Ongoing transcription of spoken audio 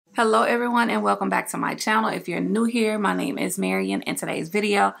Hello everyone and welcome back to my channel. If you're new here, my name is Marian. In today's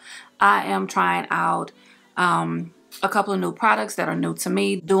video, I am trying out a couple of new products that are new to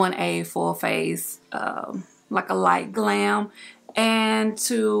me, doing a full face, like a light glam, and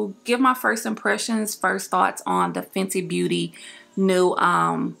to give my first impressions, first thoughts on the Fenty Beauty new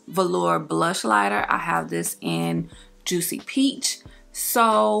velour blush lighter. I have this in Juicy Peach.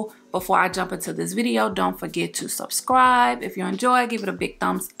 So before I jump into this video, don't forget to subscribe. If you enjoy, give it a big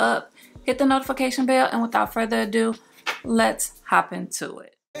thumbs up, hit the notification bell, and without further ado, let's hop into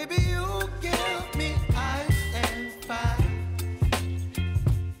it. Baby, you give me ice and fire.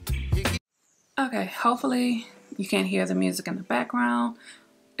 Okay, hopefully you can't hear the music in the background.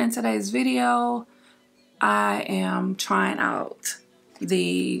 In today's video, I am trying out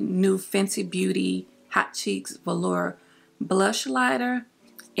the new Fenty Beauty Hot Cheeks Velour Blush Lighter,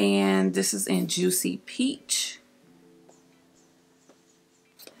 and this is in Juicy Peach.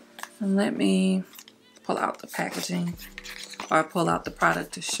 And let me pull out the packaging, or pull out the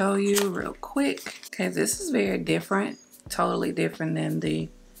product to show you real quick. Okay, this is very different, totally different than the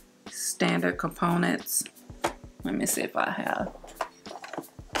standard components. Let me see if I have.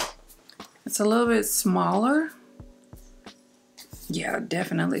 It's a little bit smaller. Yeah,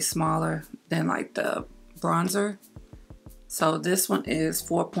 definitely smaller than like the bronzer. So this one is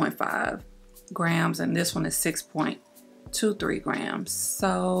 4.5 grams and this one is 6.23 grams.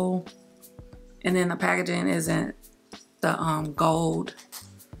 So, and then the packaging isn't the gold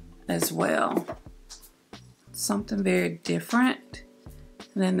as well. Something very different.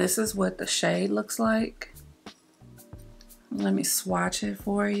 And then this is what the shade looks like. Let me swatch it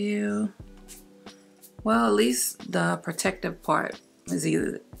for you. Well, at least the protective part is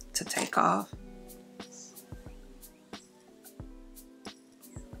easy to take off.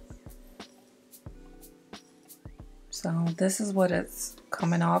 So this is what it's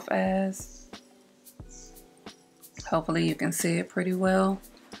coming off as. Hopefully you can see it pretty well.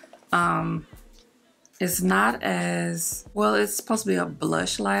 It's not as, well, it's supposed to be a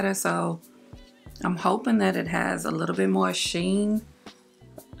blush lighter, so I'm hoping that it has a little bit more sheen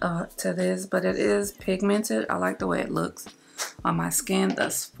to this, but it is pigmented. I like the way it looks on my skin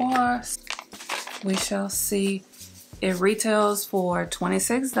thus far. We shall see. It retails for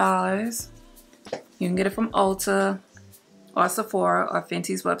 $26. You can get it from Ulta or Sephora or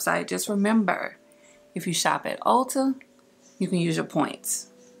Fenty's website. Just remember, if you shop at Ulta, you can use your points.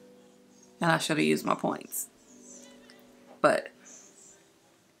 And I should have used my points, but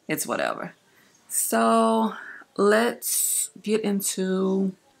it's whatever. So let's get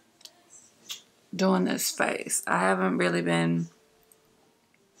into doing this face. I haven't really been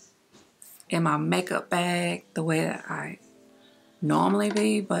in my makeup bag the way that I normally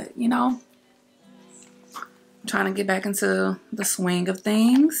be, but you know, I'm trying to get back into the swing of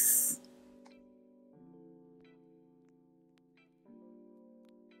things.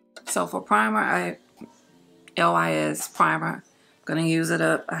 So for primer, LYS primer, I'm gonna use it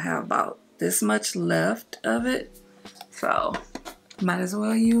up. I have about this much left of it, so might as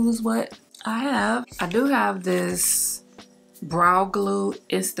well use what I have. I do have this Brow Glue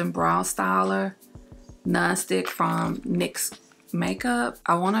Instant Brow Styler Non-Stick from NYX Makeup.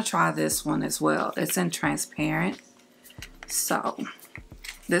 I want to try this one as well. It's in transparent. So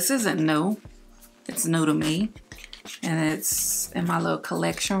this isn't new. It's new to me. And it's in my little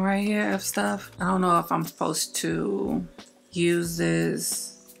collection right here of stuff. I don't know if I'm supposed to use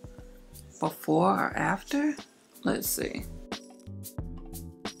this before or after. Let's see.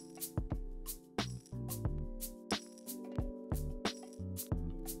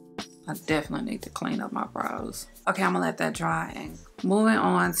 I definitely need to clean up my brows. Okay, I'm gonna let that dry. And moving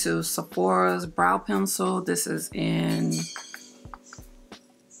on to Sephora's brow pencil. This is in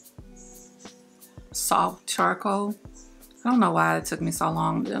soft charcoal. I don't know why it took me so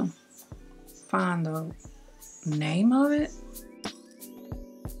long to find the name of it.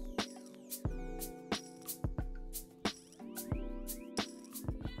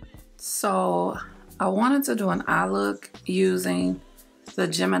 So I wanted to do an eye look using the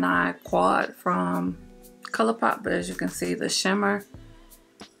Gemini Quad from ColourPop, but as you can see, the shimmer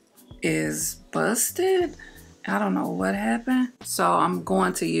is busted. I don't know what happened. So I'm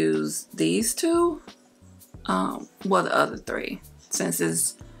going to use these two, well, the other three, since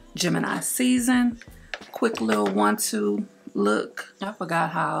it's Gemini season. Quick little 1-2 look. I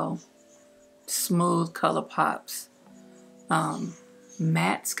forgot how smooth ColourPop's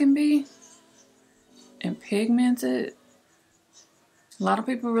mattes can be and pigmented. A lot of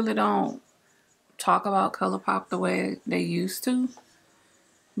people really don't talk about ColourPop the way they used to,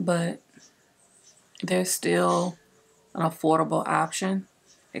 but they're still an affordable option.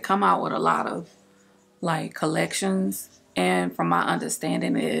 They come out with a lot of like collections, and from my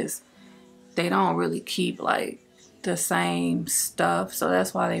understanding is they don't really keep like the same stuff, so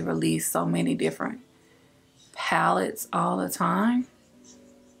that's why they release so many different palettes all the time.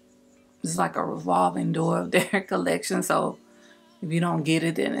 It's like a revolving door of their collection, so if you don't get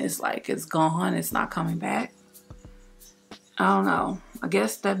it, then it's like it's gone, it's not coming back. I don't know. I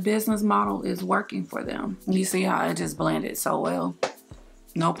guess that business model is working for them. You see how it just blended so well.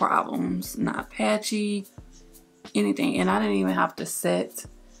 No problems, not patchy, anything. And I didn't even have to set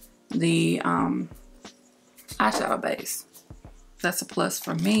the eyeshadow base. That's a plus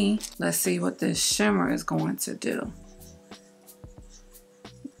for me. Let's see what this shimmer is going to do.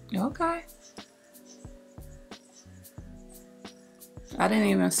 Okay. I didn't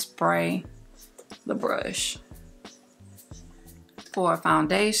even spray the brush. For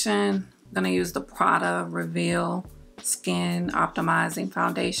foundation, I'm gonna use the Prada Reveal Skin Optimizing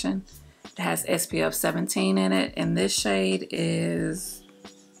Foundation. It has SPF 17 in it, and this shade is,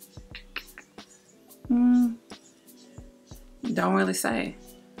 don't really say.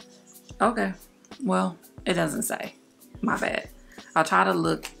 Okay, well, it doesn't say. My bad. I'll try to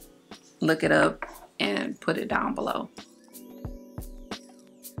look it up and put it down below.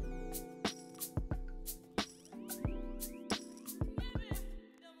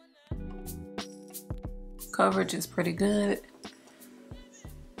 Coverage is pretty good.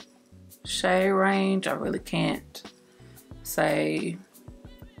 Shade range, I really can't say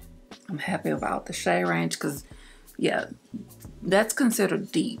I'm happy about the shade range, because yeah, that's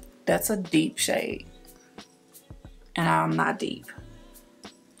considered deep. That's a deep shade, and I'm not deep.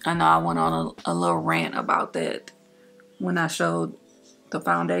 I know I went on a little rant about that when I showed the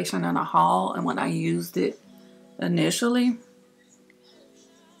foundation in a haul and when I used it initially.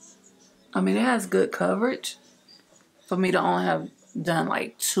 I mean, it has good coverage for me to only have done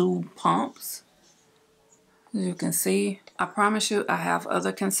like 2 pumps. As you can see, I promise you I have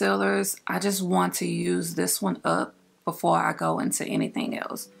other concealers. I just want to use this one up before I go into anything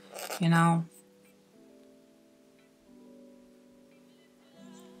else, you know.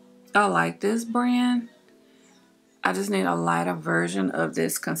 I like this brand. I just need a lighter version of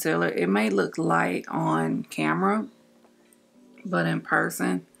this concealer. It may look light on camera, but in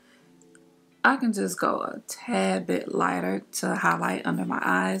person, I can just go a tad bit lighter to highlight under my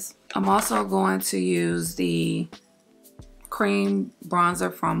eyes. I'm also going to use the cream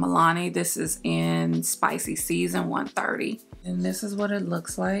bronzer from Milani. This is in Spicy Season 130. And this is what it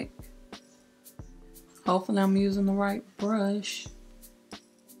looks like. Hopefully I'm using the right brush.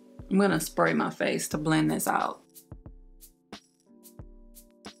 I'm gonna spray my face to blend this out.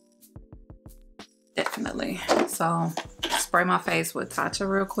 Definitely. So, spray my face with Tatcha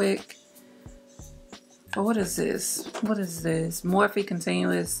real quick. Oh, what is this? What is this? Morphe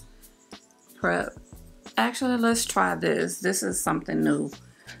Continuous Prep. Actually, let's try this. This is something new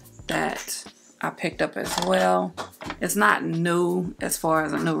that I picked up as well. It's not new as far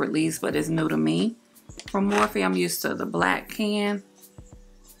as a new release, but it's new to me. From Morphe, I'm used to the black can.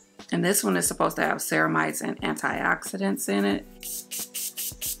 And this one is supposed to have ceramides and antioxidants in it.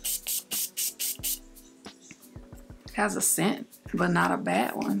 It has a scent, but not a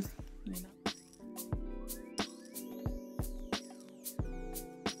bad one.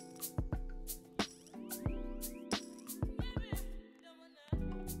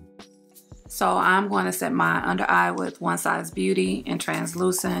 So I'm going to set my under eye with One Size Beauty in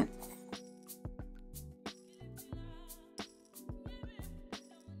translucent.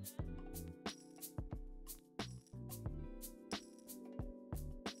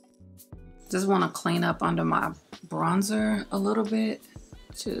 Just want to clean up under my bronzer a little bit,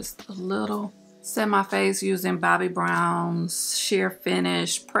 just a little. Set my face using Bobbi Brown's Sheer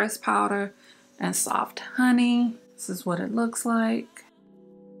Finish Pressed Powder and Soft Honey. This is what it looks like.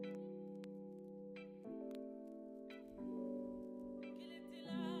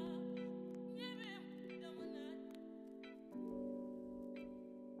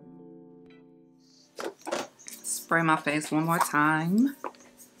 Spray my face one more time.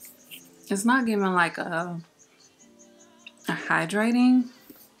 It's not giving like a hydrating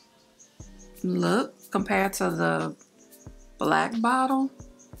look compared to the black bottle.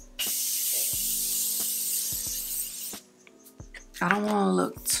 I don't want to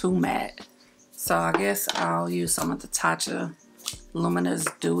look too matte, so I guess I'll use some of the Tatcha Luminous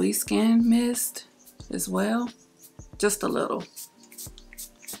Dewy Skin Mist as well, just a little.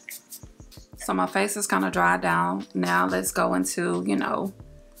 So my face is kind of dried down. Now let's go into, you know,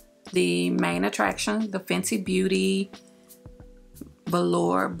 the main attraction, the Fenty Beauty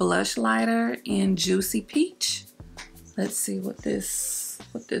Velour Blush Lighter in Juicy Peach. Let's see what this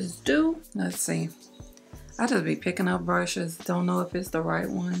what this do. Let's see. I just be picking up brushes. Don't know if it's the right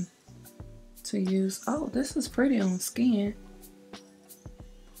one to use. Oh, this is pretty on skin.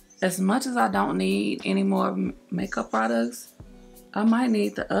 As much as I don't need any more makeup products, I might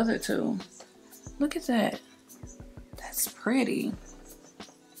need the other two. Look at that. That's pretty.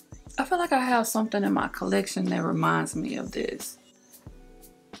 I feel like I have something in my collection that reminds me of this.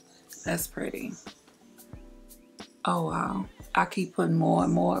 That's pretty. Oh wow. I keep putting more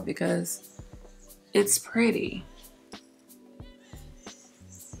and more because it's pretty.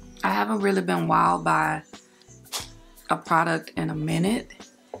 I haven't really been wowed by a product in a minute,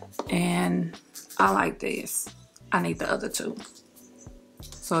 and I like this. I need the other two.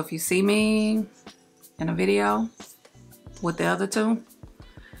 So if you see me in a video with the other two,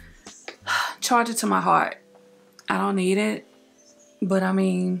 charge it to my heart. I don't need it, but I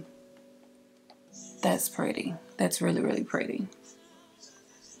mean, that's pretty. That's really, really pretty.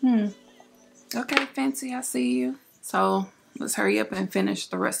 Okay, Fenty, I see you. So let's hurry up and finish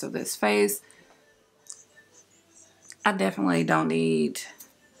the rest of this face. I definitely don't need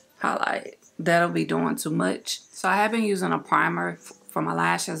highlight. That'll be doing too much. So I have been using a primer for my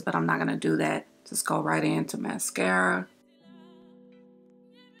lashes, but I'm not gonna do that. Just go right into mascara.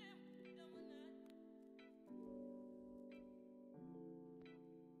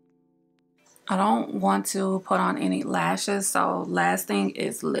 I don't want to put on any lashes, so last thing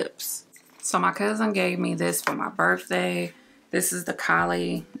is lips. So my cousin gave me this for my birthday. This is the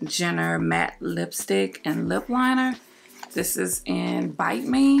Kylie Jenner matte lipstick and lip liner. This is in Bite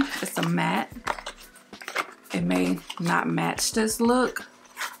Me. It's a matte. It may not match this look,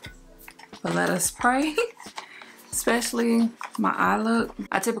 but let us pray. Especially my eye look.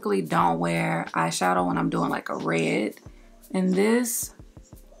 I typically don't wear eyeshadow when I'm doing like a red. And this,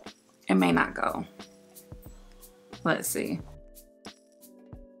 it may not go. Let's see.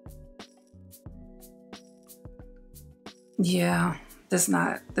 Yeah, that's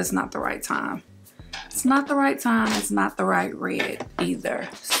not the right time. It's not the right time. It's not the right red either.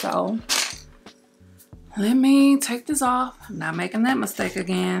 So let me take this off. I'm not making that mistake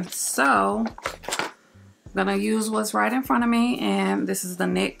again. So I'm gonna use what's right in front of me, and this is the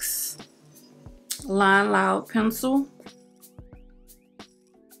NYX Line Loud pencil.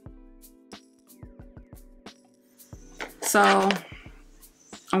 So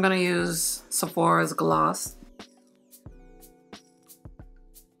I'm gonna use Sephora's gloss.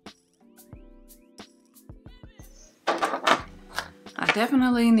 I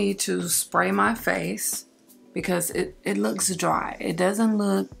definitely need to spray my face because it looks dry. It doesn't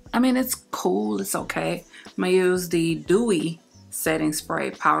look, I mean, it's cool, it's okay. I'm gonna use the Dewy setting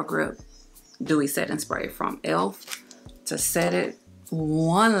spray, Power Grip Dewy setting spray from e.l.f. to set it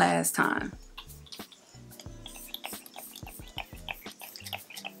one last time.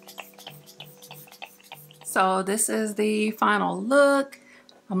 So this is the final look.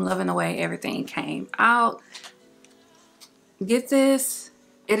 I'm loving the way everything came out. Get this,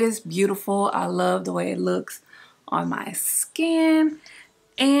 it is beautiful. I love the way it looks on my skin.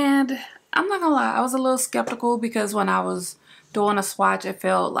 And I'm not gonna lie, I was a little skeptical because when I was doing a swatch, it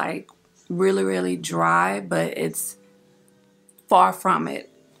felt like really, really dry, but it's far from it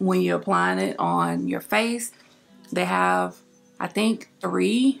when you're applying it on your face. They have, I think,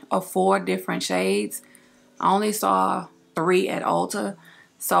 3 or 4 different shades. I only saw 3 at Ulta.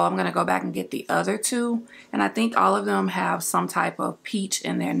 So I'm gonna go back and get the other 2. And I think all of them have some type of peach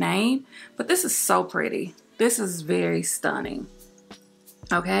in their name. But this is so pretty. This is very stunning.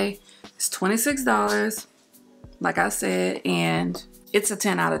 Okay, it's $26, like I said, and it's a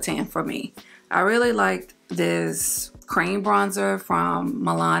 10 out of 10 for me. I really liked this cream bronzer from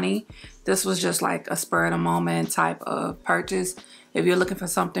Milani. This was just like a spur of the moment type of purchase. If you're looking for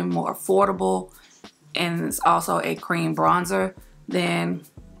something more affordable and it's also a cream bronzer, then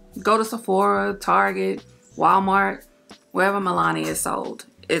go to Sephora, Target, Walmart, wherever Milani is sold.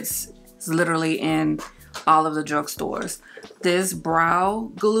 It's literally in all of the drugstores. This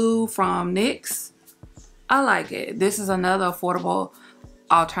brow glue from NYX, I like it. This is another affordable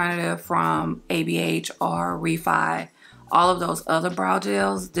alternative from ABH or Refi. All of those other brow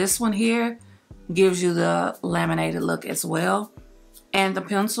gels. This one here gives you the laminated look as well. And the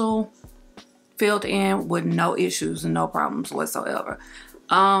pencil filled in with no issues and no problems whatsoever.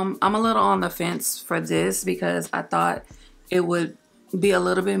 I'm a little on the fence for this because I thought it would be a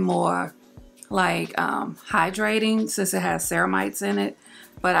little bit more like hydrating since it has ceramides in it,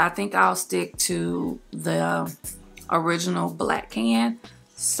 but I think I'll stick to the original black can.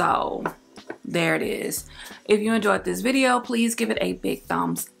 So there it is. If you enjoyed this video, please give it a big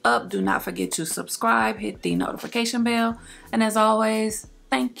thumbs up. Do not forget to subscribe, hit the notification bell, and as always,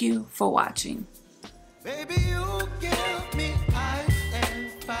 Thank you for watching. Baby, you